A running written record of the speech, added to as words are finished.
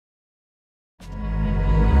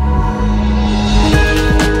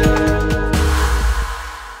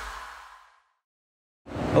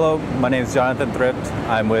Hello, my name is Jonathan Thrift.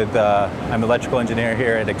 I'm an electrical engineer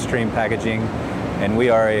here at Extreme Packaging, and we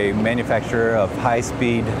are a manufacturer of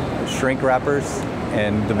high-speed shrink wrappers.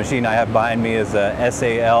 And the machine I have behind me is a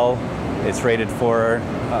SAL. It's rated for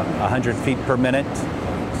 100 feet per minute.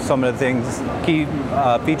 Some of the key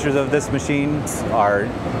features of this machine are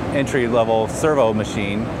entry-level servo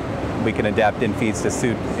machine. We can adapt in feeds to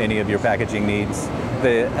suit any of your packaging needs.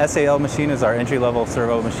 The SAL machine is our entry-level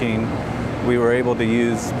servo machine. We were able to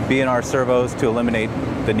use B&R servos to eliminate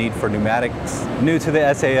the need for pneumatics. New to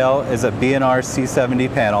the SAL is a B&R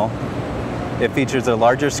C70 panel. It features a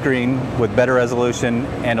larger screen with better resolution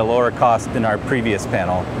and a lower cost than our previous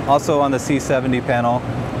panel. Also on the C70 panel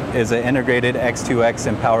is an integrated X2X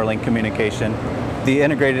and POWERLINK communication. The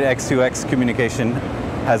integrated X2X communication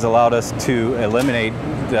has allowed us to eliminate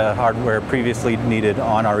the hardware previously needed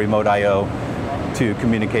on our remote I/O to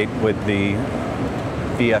communicate with the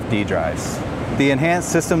VFD drives. The enhanced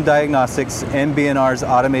system diagnostics in B&R's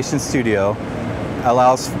Automation Studio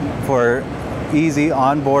allows for easy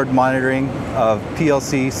onboard monitoring of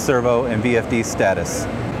PLC, servo, and VFD status.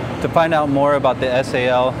 To find out more about the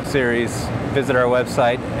SAL series, visit our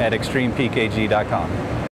website at extremepkg.com.